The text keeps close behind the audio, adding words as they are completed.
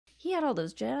he had all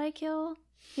those Jedi kill.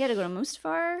 He had to go to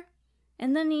Mustafar,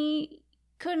 and then he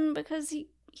couldn't because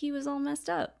he was all messed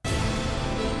up.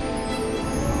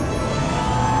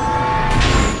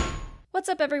 What's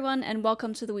up, everyone, and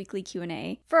welcome to the weekly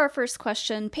Q&A. For our first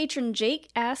question, patron Jake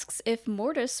asks if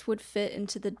Mortis would fit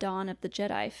into the Dawn of the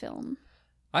Jedi film.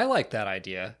 I like that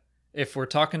idea. If we're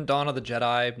talking Dawn of the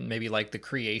Jedi, maybe like the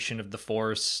creation of the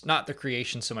Force, not the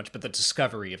creation so much, but the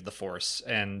discovery of the Force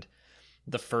and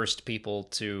the first people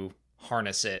to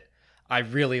harness it. I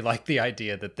really like the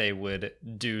idea that they would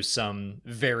do some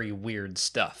very weird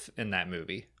stuff in that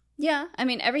movie. Yeah, I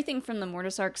mean, everything from the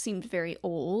Mortis arc seemed very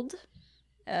old,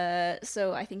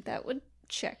 so I think that would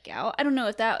check out. I don't know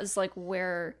if that was like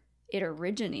where it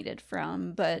originated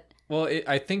from, but... Well,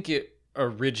 I think it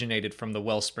originated from the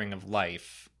Wellspring of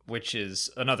Life, which is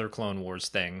another Clone Wars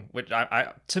thing, which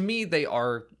I to me, they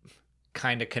are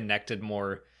kind of connected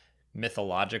more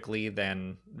mythologically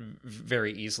than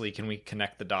very easily can we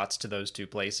connect the dots to those two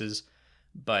places.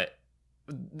 But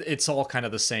it's all kind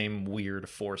of the same weird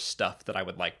Force stuff that I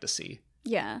would like to see.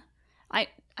 Yeah. I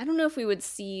don't know if we would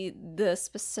see the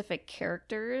specific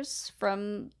characters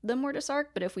from the Mortis arc,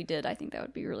 but if we did, I think that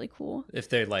would be really cool. If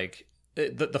they like...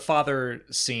 The father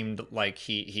seemed like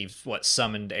he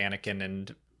summoned Anakin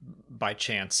and by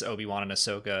chance Obi-Wan and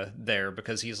Ahsoka there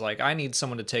because he's like, I need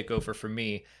someone to take over for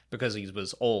me because he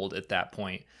was old at that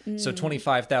point. So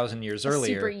 25,000 years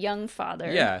earlier, super young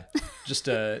father. Yeah, just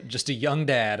a young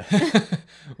dad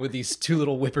with these two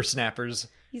little whippersnappers.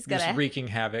 He's got just wreaking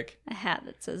havoc. A hat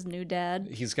that says "New Dad."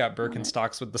 He's got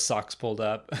Birkenstocks with the socks pulled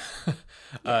up.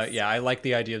 Yes. Yeah, I like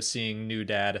the idea of seeing New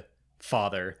Dad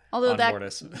father. Although on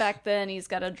Mortis. Back then he's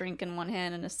got a drink in one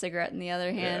hand and a cigarette in the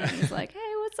other hand, and he's like,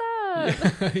 "Hey, what's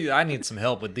up? I need some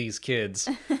help with these kids."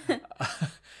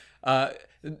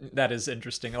 That is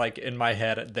interesting. Like in my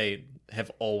head, they have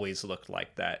always looked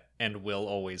like that and will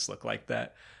always look like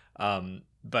that.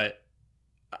 But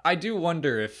I do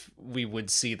wonder if we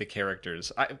would see the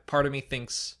characters. Part of me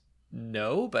thinks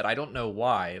no, but I don't know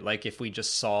why. Like if we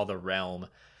just saw the realm,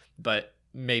 but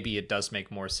maybe it does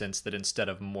make more sense that instead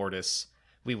of Mortis,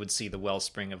 we would see the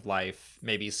Wellspring of Life,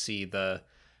 maybe see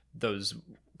those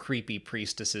creepy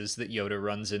priestesses that Yoda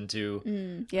runs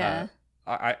into. Yeah.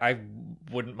 I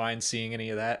wouldn't mind seeing any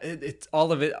of that. It's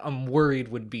all of it, I'm worried,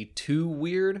 would be too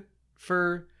weird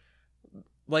for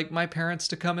like my parents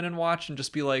to come in and watch and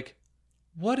just be like,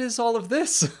 what is all of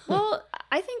this? Well,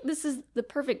 I think this is the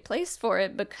perfect place for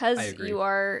it because you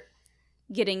are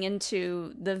getting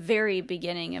into the very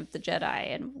beginning of the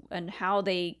Jedi and how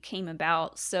they came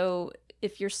about. So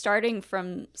if you're starting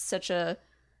from such a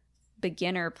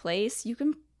beginner place, you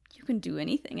can do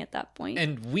anything at that point.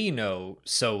 And we know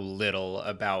so little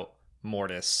about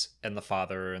Mortis and the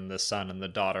father and the son and the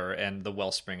daughter and the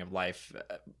Wellspring of Life.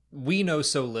 We know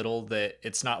so little that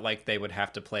it's not like they would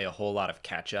have to play a whole lot of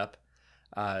catch up.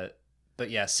 But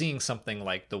yeah, seeing something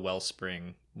like the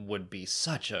Wellspring would be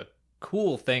such a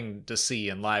cool thing to see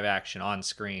in live action on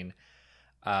screen.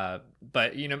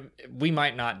 But, we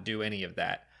might not do any of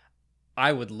that.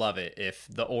 I would love it if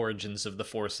the origins of the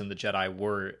Force and the Jedi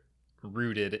were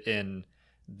rooted in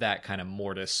that kind of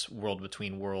Mortis world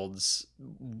between worlds,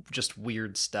 just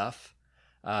weird stuff.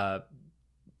 But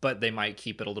they might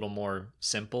keep it a little more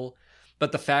simple.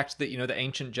 But the fact that, the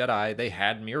ancient Jedi, they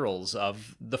had murals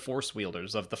of the Force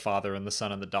wielders, of the father and the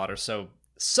son and the daughter. So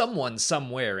someone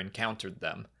somewhere encountered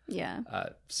them. Yeah.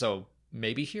 So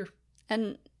maybe here.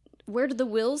 And where do the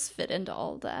Wills fit into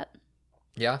all of that?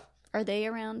 Yeah. Are they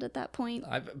around at that point?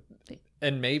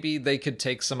 And maybe they could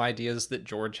take some ideas that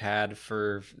George had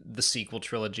for the sequel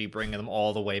trilogy, bringing them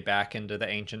all the way back into the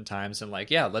ancient times, and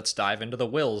let's dive into the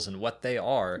Wills and what they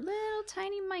are. Little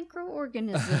tiny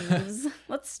microorganisms.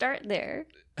 Let's start there.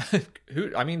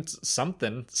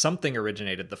 Something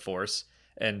originated the Force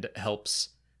and helps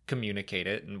communicate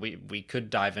it, and we could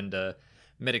dive into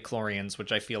midichlorians,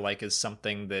 which I feel like is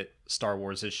something that Star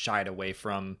Wars has shied away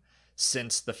from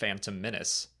since The Phantom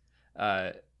Menace.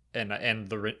 And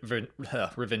the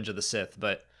Revenge of the Sith,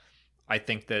 but I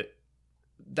think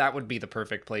that would be the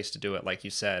perfect place to do it, like you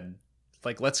said.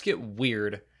 Like, let's get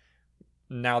weird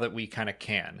now that we kind of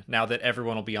can, now that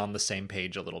everyone will be on the same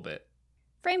page a little bit.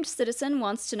 Framed Citizen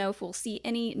wants to know if we'll see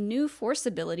any new Force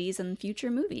abilities in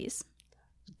future movies.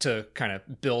 To kind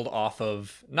of build off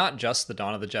of not just the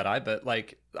Dawn of the Jedi, but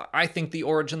I think the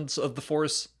origins of the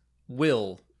Force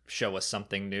will show us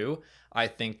something new. I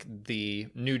think the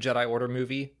new Jedi Order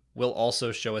movie will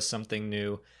also show us something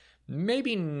new.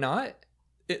 Maybe not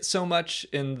so much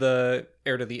in the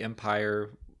Heir to the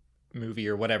Empire movie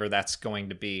or whatever that's going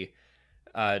to be,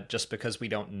 just because we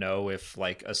don't know if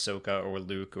Ahsoka or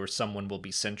Luke or someone will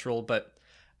be central. But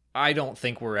I don't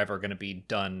think we're ever going to be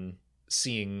done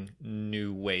seeing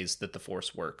new ways that the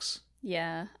Force works.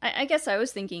 Yeah, I guess I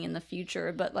was thinking in the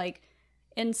future, but like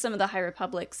in some of the High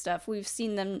Republic stuff, we've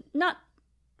seen them not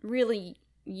really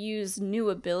use new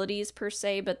abilities per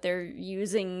se, but they're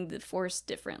using the Force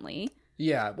differently.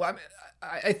 Yeah, well,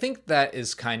 I think that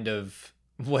is kind of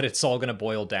what it's all going to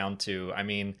boil down to. I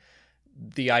mean,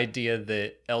 the idea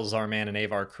that Elzar Mann and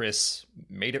Avar Kriss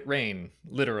made it rain,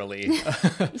 literally.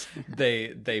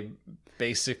 They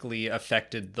basically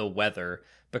affected the weather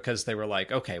because they were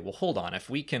like, okay, well, hold on. If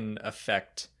we can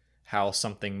affect how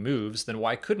something moves, then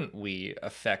why couldn't we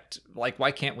affect, like,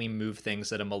 why can't we move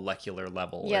things at a molecular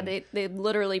level? Yeah, they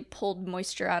literally pulled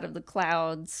moisture out of the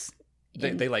clouds.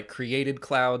 They like created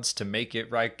clouds to make it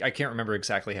right. I can't remember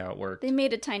exactly how it worked. They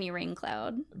made a tiny rain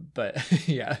cloud. But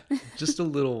yeah, just a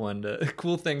little one to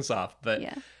cool things off. But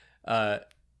yeah.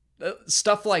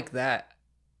 Stuff like that,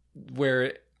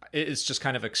 where it's just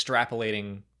kind of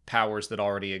extrapolating powers that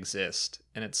already exist.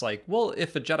 And it's like, well,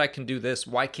 if a Jedi can do this,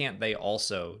 why can't they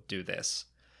also do this?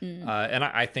 And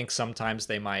I think sometimes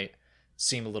they might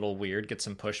seem a little weird, get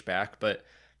some pushback. But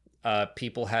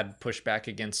people had pushback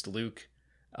against Luke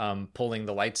pulling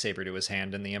the lightsaber to his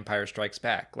hand in The Empire Strikes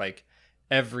Back. Like,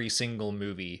 every single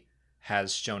movie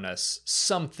has shown us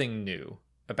something new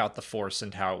about the Force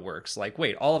and how it works. Like,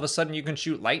 wait, all of a sudden you can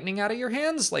shoot lightning out of your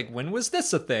hands? Like, when was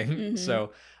this a thing? Mm-hmm.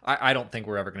 So I don't think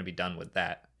we're ever going to be done with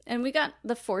that. And we got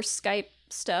the Force Skype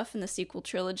stuff in the sequel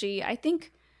trilogy. I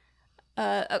think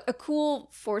a cool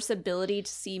Force ability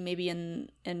to see maybe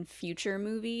in future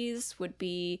movies would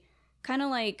be kind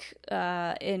of like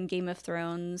in Game of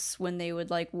Thrones when they would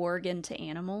like warg into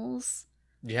animals.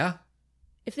 Yeah.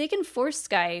 If they can Force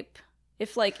Skype,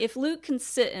 if Luke can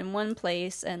sit in one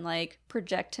place and like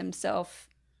project himself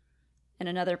in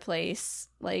another place,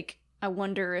 like I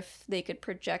wonder if they could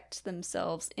project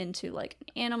themselves into like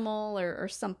an animal or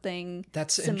something.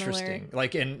 That's similar. Interesting.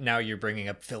 Like, and now you're bringing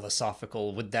up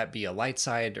philosophical, would that be a light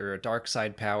side or a dark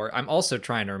side power? I'm also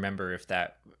trying to remember if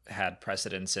that had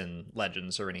precedence in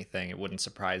Legends or anything. It wouldn't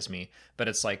surprise me. But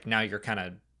it's like now you're kind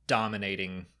of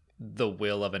dominating the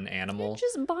will of an animal. You're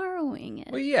just borrowing it.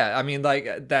 Well, yeah. I mean,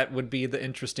 like, that would be the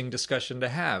interesting discussion to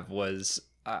have was...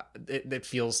 it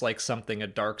feels like something a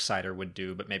darksider would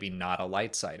do, but maybe not a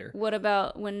lightsider. What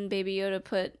about when Baby Yoda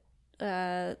put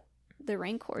the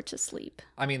Rancor to sleep?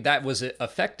 I mean, that was it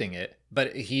affecting it,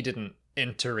 but he didn't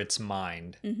enter its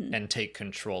mind and take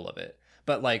control of it.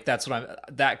 But like,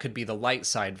 that could be the light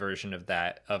side version of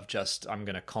that, of just, I'm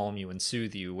going to calm you and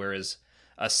soothe you. Whereas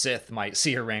a Sith might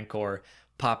see a Rancor,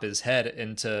 pop his head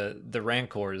into the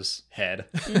Rancor's head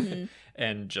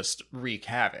and just wreak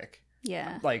havoc.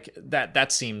 Yeah. Like,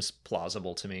 that seems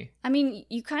plausible to me. I mean,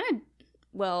 you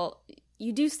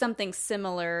do something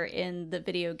similar in the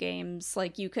video games.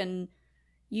 Like, you can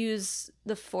use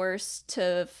the Force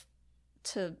to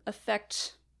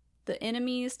affect the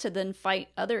enemies to then fight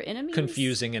other enemies.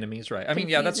 Confusing enemies, right. I mean,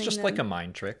 yeah, that's just like a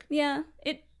mind trick. Yeah.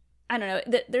 I don't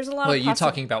know. There's a lot of... Well, you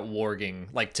talking about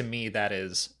warging. Like, to me, that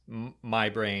is... my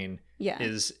brain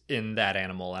is in that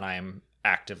animal, and I am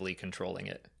actively controlling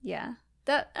it. Yeah.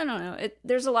 That, I don't know.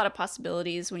 There's a lot of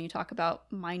possibilities when you talk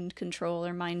about mind control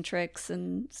or mind tricks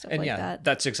and stuff like that. And yeah,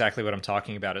 that's exactly what I'm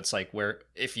talking about. It's like, where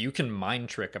if you can mind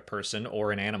trick a person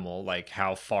or an animal, like,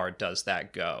 how far does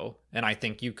that go? And I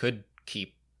think you could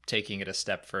keep taking it a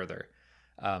step further.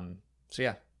 So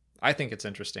yeah, I think it's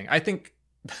interesting. I think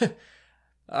through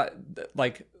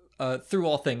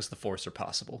all things, the Force are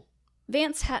possible.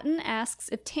 Vance Hatton asks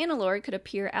if Tanalorr could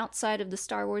appear outside of the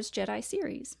Star Wars Jedi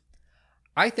series.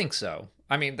 I think so.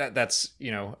 I mean, that's,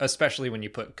 especially when you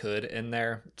put could in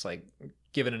there, it's like,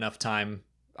 given enough time,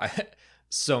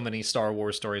 so many Star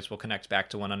Wars stories will connect back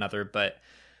to one another. But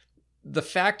the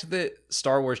fact that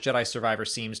Star Wars Jedi Survivor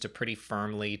seems to pretty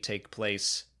firmly take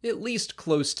place at least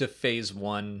close to phase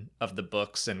 1 of the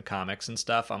books and comics and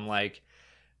stuff, I'm like,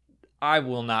 I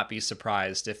will not be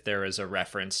surprised if there is a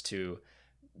reference to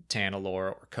Tanalorr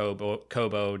or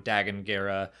Kobo, Dagan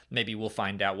Gera. Maybe we'll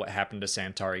find out what happened to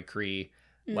Santari Kree.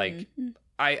 Like,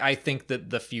 I think that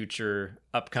the future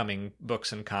upcoming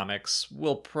books and comics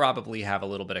will probably have a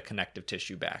little bit of connective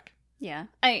tissue back. Yeah.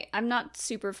 I'm not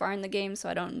super far in the game, so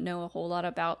I don't know a whole lot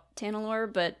about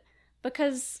Tanalorr, but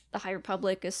because the High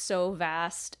Republic is so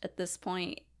vast at this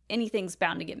point, anything's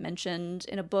bound to get mentioned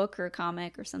in a book or a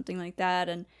comic or something like that,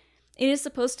 and it is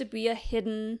supposed to be a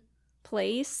hidden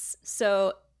place,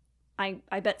 so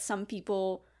I bet some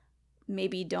people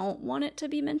maybe don't want it to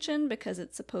be mentioned because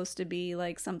it's supposed to be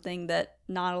like something that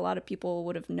not a lot of people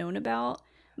would have known about.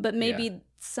 But maybe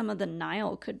some of the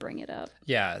Nile could bring it up.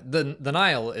 Yeah, the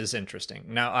Nile is interesting.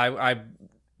 Now, I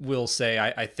will say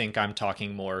I think I'm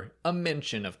talking more a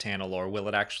mention of Tanalorr. Will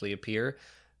it actually appear?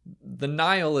 The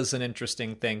Nile is an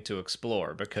interesting thing to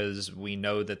explore because we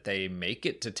know that they make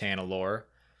it to Tanalorr.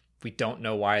 We don't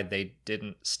know why they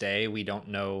didn't stay. We don't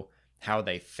know how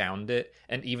they found it.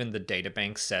 And even the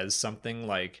databank says something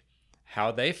like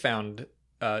how they found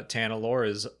Tanalorr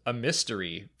is a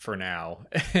mystery for now.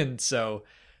 And so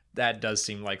that does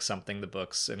seem like something the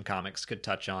books and comics could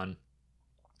touch on.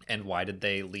 And why did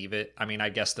they leave it? I mean, I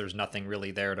guess there's nothing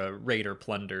really there to raid or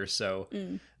plunder, so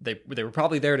they were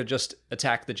probably there to just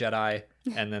attack the Jedi,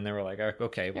 and then they were like,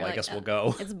 okay, well, I guess we'll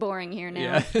go. It's boring here now.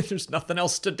 Yeah, there's nothing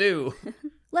else to do.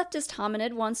 Leftist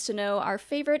Hominid wants to know our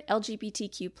favorite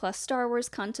LGBTQ plus Star Wars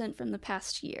content from the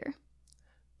past year.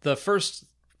 The first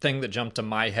thing that jumped to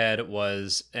my head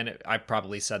was, and I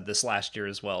probably said this last year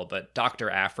as well, but Dr.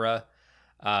 Aphra.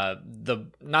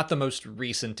 Not the most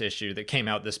recent issue that came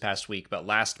out this past week, but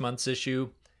last month's issue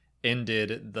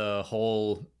ended the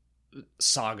whole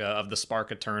saga of the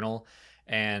Spark Eternal,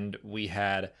 and we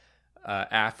had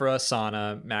Aphra,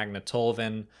 Sana, Magna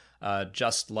Tolvin,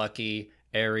 Just Lucky,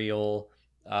 Ariel,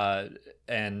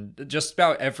 and just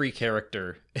about every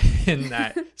character in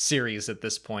that series at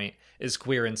this point is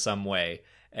queer in some way,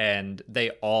 and they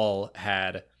all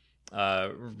had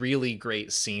really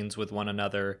great scenes with one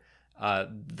another.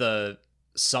 The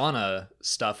Sana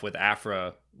stuff with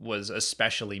Aphra was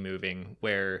especially moving,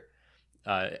 where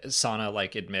Sana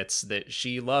admits that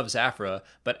she loves Aphra,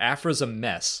 but Aphra's a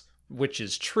mess, which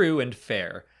is true and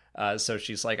fair. So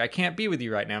she's like, I can't be with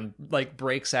you right now, and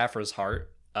breaks Aphra's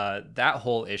heart. That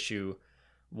whole issue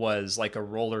was like a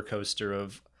roller coaster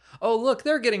of, oh look,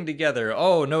 they're getting together.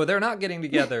 Oh no, they're not getting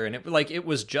together. And it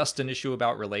was just an issue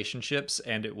about relationships,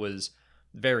 and it was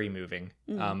very moving.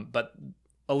 But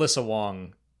Alyssa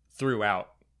Wong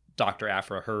throughout Dr.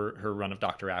 Aphra, her run of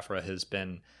Dr. Aphra has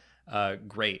been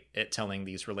great at telling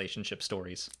these relationship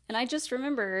stories. And I just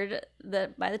remembered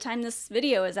that by the time this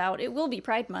video is out, it will be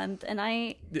Pride Month, and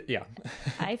I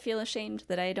feel ashamed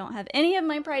that I don't have any of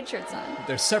my Pride shirts on.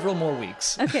 There's several more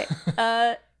weeks. Okay.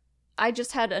 I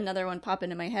just had another one pop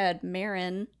into my head.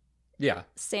 Marin. Yeah.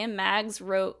 Sam Maggs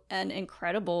wrote an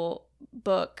incredible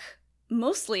book,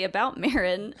 mostly about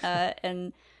Marin,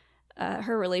 and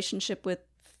her relationship with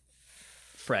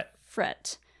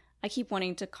Fret. I keep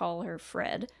wanting to call her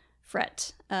Fret.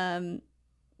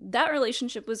 That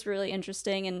relationship was really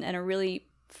interesting and a really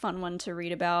fun one to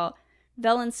read about.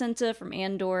 Vel and Cinta from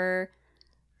Andor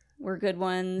were good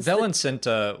ones. Vel and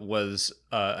Cinta was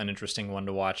an interesting one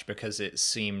to watch because it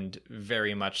seemed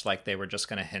very much like they were just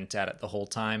going to hint at it the whole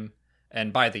time.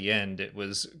 And by the end, it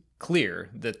was clear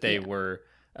that they were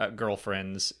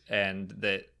girlfriends, and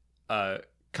that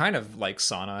kind of like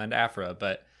Sana and Aphra,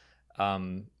 but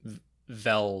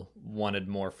Vel wanted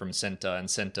more from Cinta, and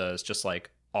Cinta is just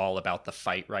all about the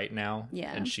fight right now.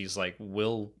 Yeah. And she's like,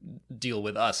 we'll deal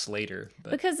with us later.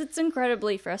 But because it's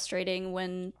incredibly frustrating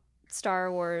when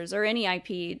Star Wars or any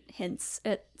IP hints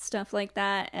at stuff like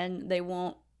that, and they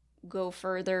won't go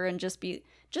further and just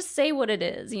say what it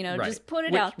is, right. Just put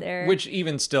it out there. Which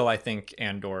even still, I think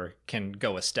Andor can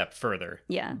go a step further.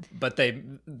 Yeah. But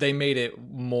they made it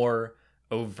more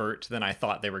overt than I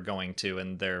thought they were going to,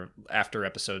 and they're after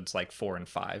episodes 4 and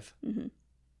 5. Mm-hmm.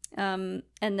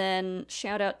 And then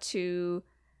shout out to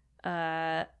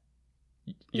Young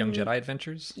Jedi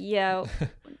Adventures. Yeah,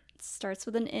 it starts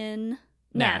with an N.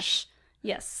 Nash.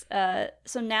 Yes.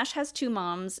 So Nash has 2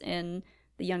 moms in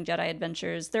the Young Jedi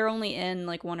Adventures. They're only in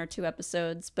 1 or 2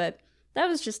 episodes, but that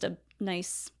was just a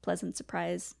nice, pleasant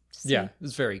surprise to see. Yeah, it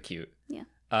was very cute. Yeah.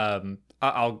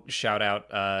 I'll shout out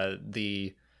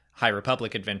the High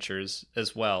Republic Adventures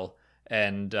as well.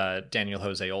 And Daniel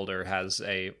Jose Older has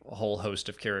a whole host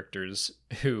of characters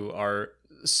who are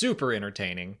super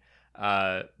entertaining.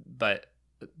 But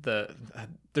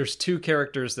there's 2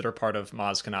 characters that are part of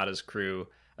Maz Kanata's crew,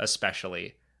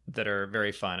 especially, that are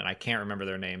very fun. And I can't remember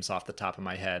their names off the top of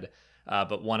my head.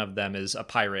 But one of them is a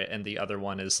pirate, and the other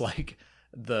one is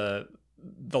the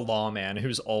lawman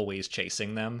who's always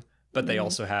chasing them. But they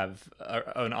also have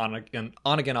an on-again,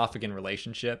 off-again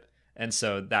relationship. And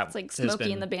so that it's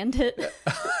Smokey and the Bandit.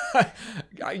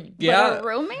 Yeah. But a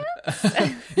romance?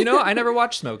 I never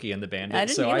watched Smokey and the Bandit,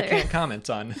 so either. I can't comment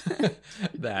on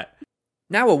that.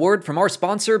 Now a word from our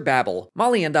sponsor, Babbel.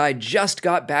 Molly and I just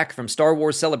got back from Star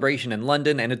Wars Celebration in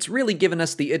London, and it's really given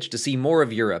us the itch to see more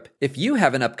of Europe. If you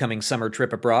have an upcoming summer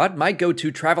trip abroad, my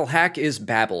go-to travel hack is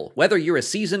Babbel. Whether you're a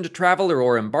seasoned traveler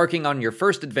or embarking on your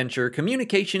first adventure,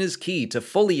 communication is key to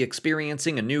fully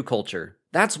experiencing a new culture.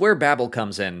 That's where Babbel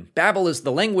comes in. Babbel is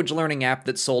the language learning app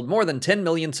that sold more than 10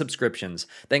 million subscriptions.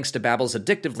 Thanks to Babbel's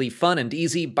addictively fun and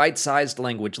easy, bite-sized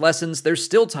language lessons, there's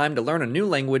still time to learn a new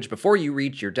language before you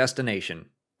reach your destination.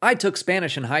 I took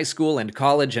Spanish in high school and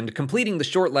college, and completing the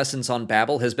short lessons on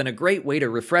Babbel has been a great way to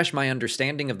refresh my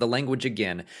understanding of the language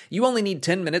again. You only need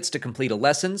 10 minutes to complete a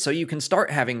lesson, so you can start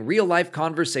having real-life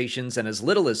conversations in as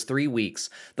little as 3 weeks.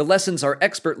 The lessons are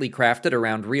expertly crafted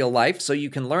around real life, so you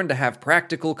can learn to have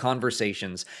practical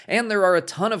conversations. And there are a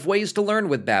ton of ways to learn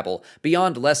with Babbel.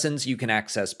 Beyond lessons, you can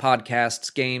access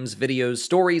podcasts, games, videos,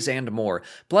 stories, and more.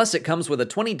 Plus, it comes with a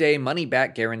 20-day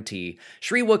money-back guarantee.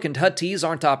 Shriwook and Huttese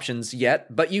aren't options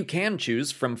yet, but you can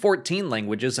choose from 14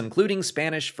 languages, including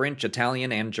Spanish, French,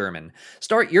 Italian, and German.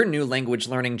 Start your new language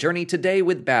learning journey today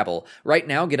with Babbel. Right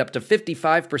now, get up to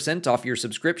 55% off your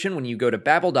subscription when you go to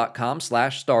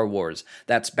babbel.com/Star Wars.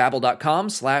 That's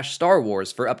babbel.com/Star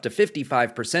Wars for up to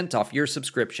 55% off your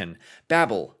subscription.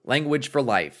 Babbel, language for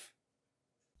life.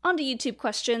 On to YouTube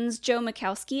questions. Joe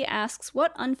Mikowski asks,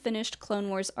 what unfinished Clone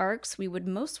Wars arcs we would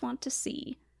most want to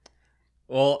see?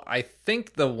 Well, I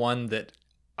think the one that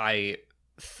I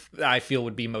feel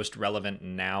would be most relevant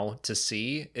now to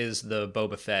see is the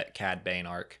Boba Fett Cad Bane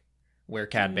arc, where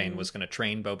Cad Bane was going to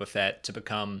train Boba Fett to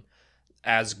become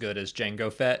as good as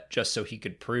Jango Fett, just so he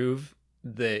could prove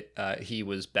that he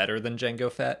was better than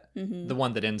Jango Fett. The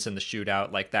one that ends in the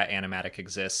shootout, like that animatic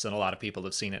exists, and a lot of people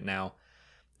have seen it now.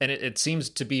 And it seems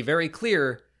to be very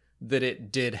clear that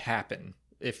it did happen.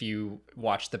 If you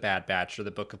watch The Bad Batch or the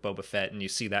Book of Boba Fett and you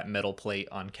see that metal plate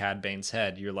on Cad Bane's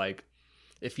head, you're like,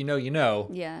 if you know, you know.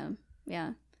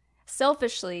 Yeah.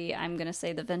 Selfishly, I'm going to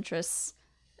say the Ventress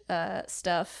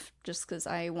stuff, just because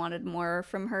I wanted more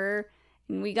from her.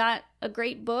 And we got a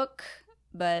great book,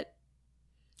 but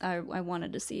I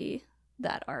wanted to see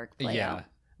that arc play out.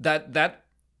 That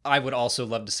I would also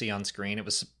love to see on screen. It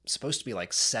was supposed to be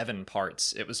like 7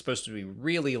 parts. It was supposed to be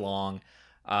really long.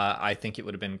 I think it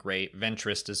would have been great.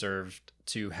 Ventress deserved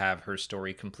to have her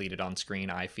story completed on screen,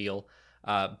 I feel.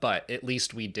 But at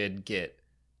least we did get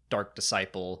Dark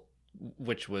Disciple,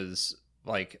 which was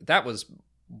like, that was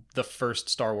the first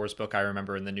Star Wars book I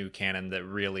remember in the new canon that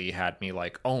really had me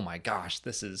like, oh my gosh,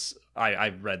 this is, I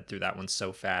read through that one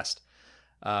so fast.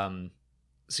 So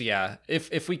yeah,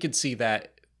 if we could see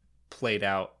that played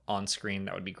out on screen,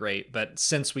 that would be great. But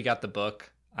since we got the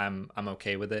book, I'm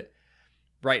okay with it.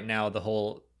 Right now, the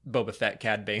whole Boba Fett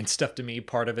Cad Bane stuff, to me,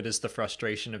 part of it is the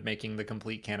frustration of making the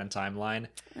complete canon timeline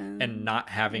and not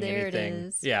having anything. It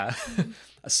is. Yeah.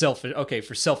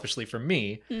 Selfishly for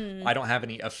me, I don't have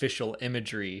any official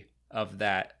imagery of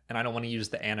that, and I don't want to use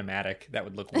the animatic. That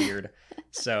would look weird.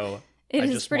 So it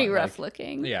is pretty rough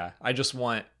looking. Yeah, I just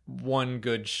want one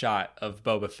good shot of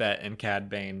Boba Fett and Cad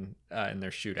Bane in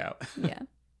their shootout. Yeah.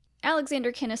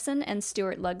 Alexander Kinnison and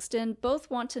Stuart Lugsden both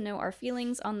want to know our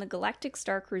feelings on the Galactic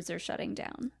Star Cruiser shutting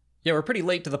down. Yeah, we're pretty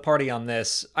late to the party on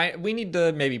this. We need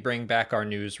to maybe bring back our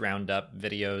news roundup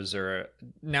videos, or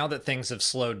now that things have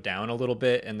slowed down a little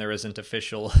bit and there isn't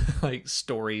official like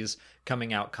stories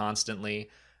coming out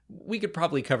constantly, we could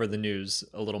probably cover the news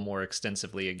a little more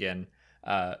extensively again.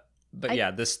 But yeah,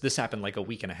 this happened like a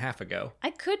week and a half ago. I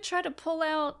could try to pull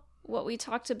out what we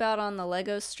talked about on the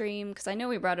Lego stream, because I know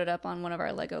we brought it up on one of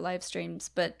our Lego live streams,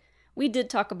 but we did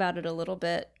talk about it a little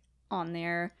bit on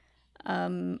there.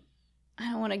 I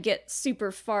don't want to get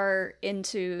super far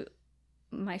into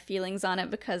my feelings on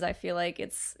it because I feel like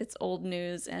it's old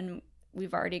news and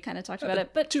we've already kind of talked about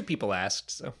it. But 2 people asked,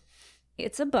 so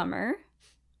it's a bummer.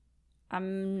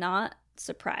 I'm not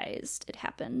surprised it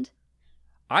happened.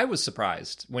 I was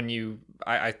surprised when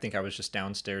I think I was just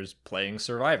downstairs playing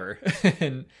Survivor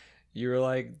and you were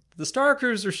like, the Star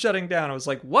Cruiser shutting down. I was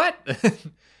like, what?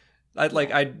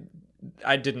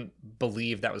 I didn't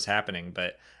believe that was happening,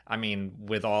 but I mean,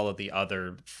 with all of the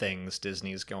other things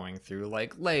Disney's going through,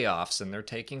 like layoffs, and they're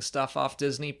taking stuff off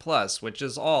Disney Plus, which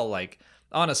is all like,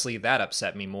 honestly, that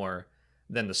upset me more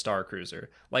than the Star Cruiser.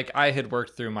 Like, I had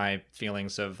worked through my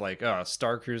feelings of like, oh,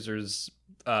 Star Cruiser's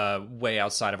way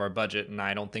outside of our budget, and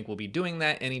I don't think we'll be doing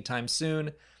that anytime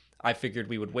soon. I figured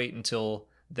we would wait until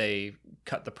they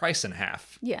cut the price in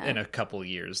half in a couple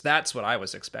years. That's what I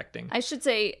was expecting. I should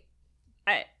say,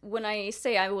 when I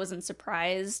say I wasn't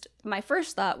surprised, my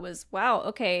first thought was, wow,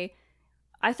 okay,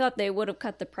 I thought they would have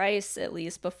cut the price at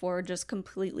least before just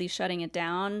completely shutting it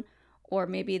down, or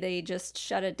maybe they just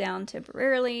shut it down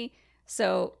temporarily.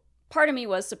 So part of me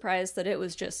was surprised that it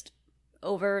was just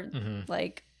over,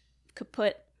 like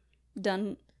kaput,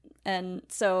 done. And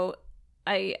so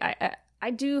I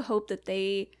do hope that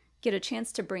they get a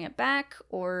chance to bring it back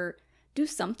or do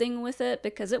something with it,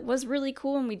 because it was really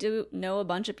cool and we do know a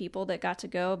bunch of people that got to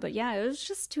go. But yeah, it was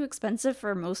just too expensive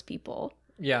for most people.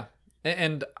 Yeah.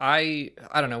 And I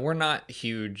don't know, we're not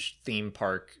huge theme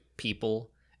park people.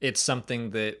 It's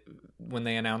something that when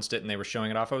they announced it and they were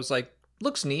showing it off, I was like,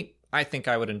 looks neat. I think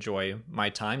I would enjoy my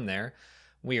time there.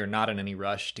 We are not in any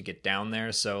rush to get down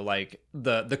there. So like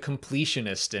the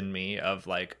completionist in me of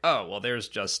like, oh, well, there's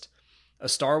just a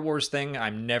Star Wars thing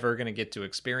I'm never going to get to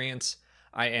experience.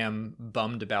 I am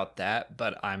bummed about that,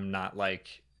 but I'm not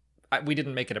like, we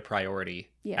didn't make it a priority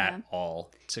at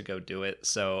all to go do it.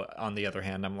 So on the other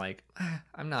hand, I'm like,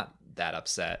 I'm not that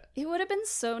upset. It would have been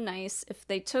so nice if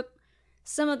they took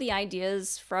some of the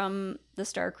ideas from the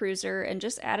Star Cruiser and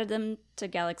just added them to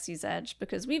Galaxy's Edge,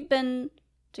 because we've been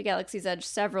to Galaxy's Edge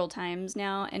several times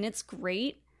now and it's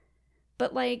great,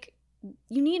 but like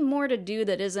you need more to do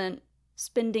that isn't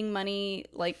spending money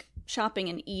like shopping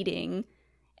and eating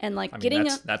and like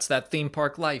that's that theme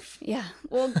park life. Yeah.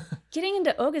 Well, getting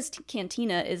into Oga's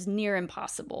Cantina is near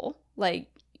impossible.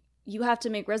 Like you have to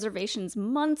make reservations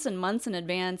months and months in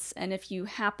advance, and if you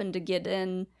happen to get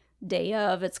in day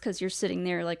of, it's because you're sitting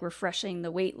there like refreshing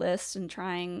the wait list and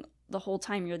trying the whole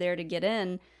time you're there to get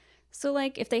in. So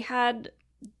like if they had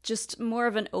just more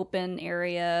of an open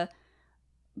area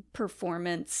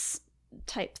performance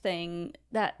type thing,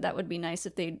 that would be nice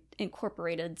if they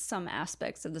incorporated some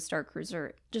aspects of the Star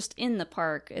Cruiser just in the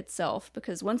park itself,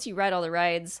 because once you ride all the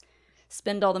rides,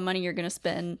 spend all the money you're going to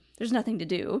spend, there's nothing to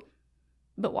do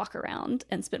but walk around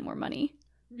and spend more money.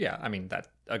 Yeah, I mean, that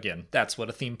again, that's what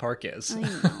a theme park is. I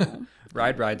know.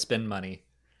 Ride, spend money.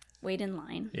 Wait in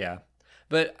line. Yeah.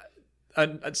 But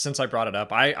since I brought it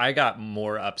up, I got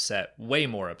way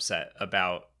more upset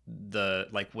about the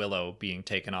like Willow being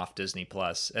taken off Disney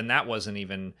Plus, and that wasn't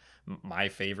even my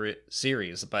favorite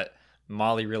series, but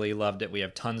Molly really loved it. We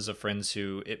have tons of friends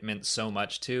who it meant so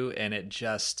much to, and it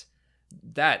just,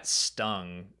 that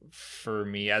stung for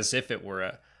me as if it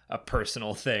were a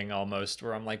personal thing almost,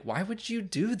 where I'm like, why would you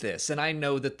do this? And I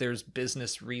know that there's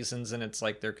business reasons, and it's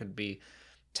like there could be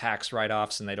tax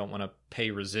write-offs and they don't want to pay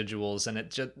residuals, and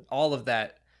it just, all of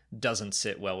that doesn't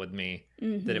sit well with me.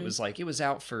 That it was like, it was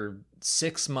out for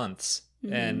 6 months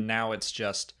and now it's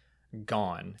just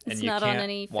gone. It's and you not can't on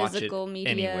any watch physical it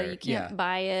media. anywhere. You can't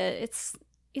buy it.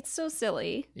 It's so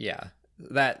silly. Yeah.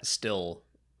 That still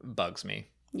bugs me.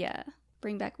 Yeah.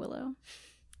 Bring back Willow.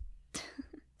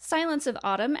 Silence of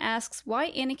Autumn asks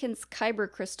why Anakin's Kyber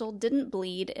crystal didn't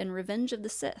bleed in Revenge of the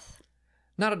Sith.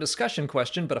 Not a discussion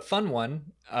question, but a fun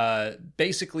one.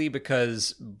 Basically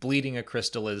because bleeding a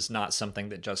crystal is not something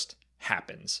that just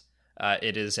happens.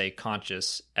 It is a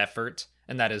conscious effort,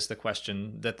 and that is the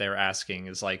question that they're asking,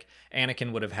 is like,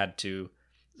 Anakin would have had to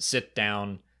sit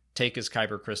down, take his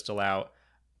Kyber crystal out,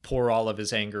 pour all of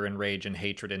his anger and rage and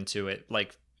hatred into it.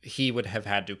 Like, he would have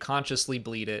had to consciously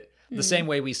bleed it, the same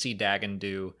way we see Dagon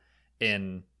do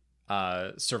in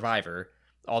Survivor.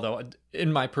 Although,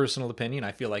 in my personal opinion,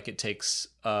 I feel like it takes,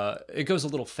 it goes a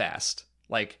little fast.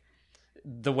 Like,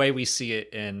 the way we see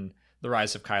it in The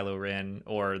Rise of Kylo Ren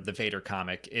or the Vader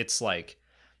comic, it's like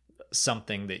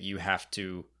something that you have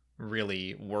to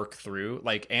really work through.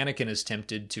 Like, Anakin is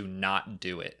tempted to not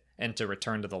do it and to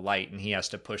return to the light, and he has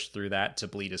to push through that to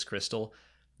bleed his crystal.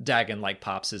 Dagon, like,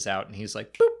 pops his out, and he's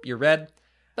like, boop, you're red.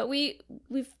 But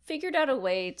we've figured out a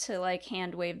way to like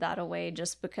hand wave that away,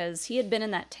 just because he had been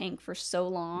in that tank for so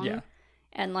long. Yeah.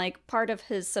 And like part of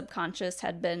his subconscious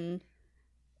had been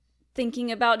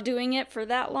thinking about doing it for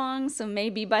that long. So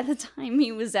maybe by the time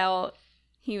he was out,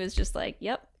 he was just like,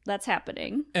 yep, that's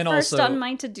happening. And First also, on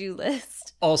my to-do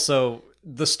list. Also,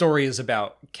 the story is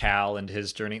about Cal and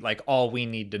his journey. Like, all we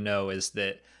need to know is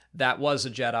that was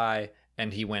a Jedi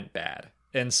and he went bad.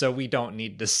 And so we don't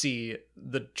need to see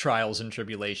the trials and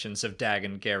tribulations of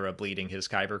Dagon Gera bleeding his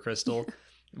Kyber crystal.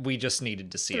 We just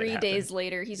needed to see it happen. 3 days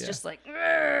later, he's just like,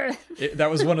 that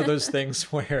was one of those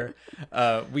things where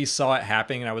we saw it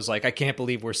happening, and I was like, I can't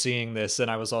believe we're seeing this. And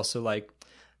I was also like,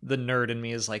 the nerd in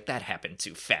me is like, that happened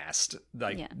too fast.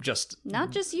 Like, just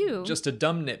not just you. Just a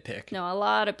dumb nitpick. No, a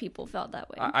lot of people felt that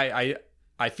way.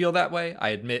 I feel that way.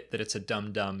 I admit that it's a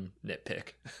dumb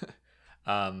nitpick.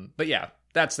 But yeah.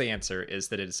 That's the answer, is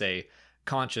that it's a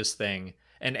conscious thing.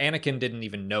 And Anakin didn't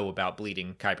even know about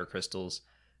bleeding Kyber crystals.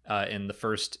 In the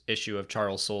first issue of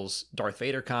Charles Soule's Darth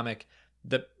Vader comic,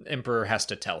 the Emperor has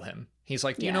to tell him. He's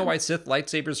like, do you know why Sith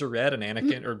lightsabers are red? And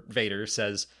Anakin, or Vader,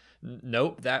 says,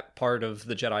 nope, that part of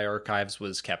the Jedi archives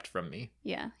was kept from me.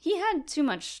 Yeah. He had too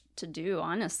much to do,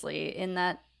 honestly, in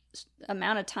that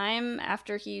amount of time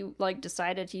after he like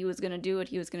decided he was going to do what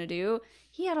he was going to do.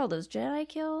 He had all those Jedi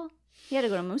kill. He had to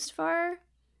go to Mustafar,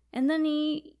 and then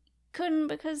he couldn't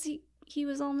because he he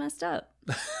was all messed up.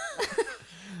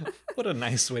 What a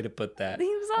nice way to put that. He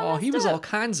was all he was all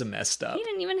kinds of messed up. He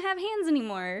didn't even have hands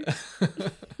anymore.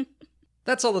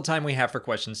 That's all the time we have for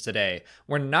questions today.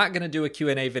 We're not going to do a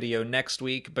Q&A video next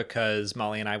week because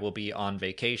Molly and I will be on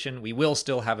vacation. We will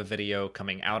still have a video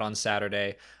coming out on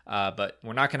Saturday, but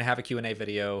we're not going to have a Q&A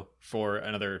video for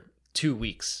another 2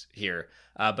 weeks here.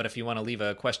 But if you want to leave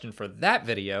a question for that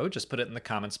video, just put it in the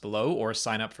comments below or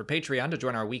sign up for Patreon to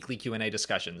join our weekly Q&A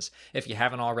discussions. If you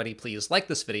haven't already, please like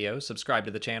this video, subscribe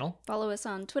to the channel. Follow us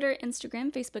on Twitter,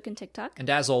 Instagram, Facebook, and TikTok. And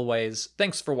as always,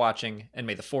 thanks for watching, and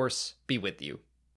may the Force be with you.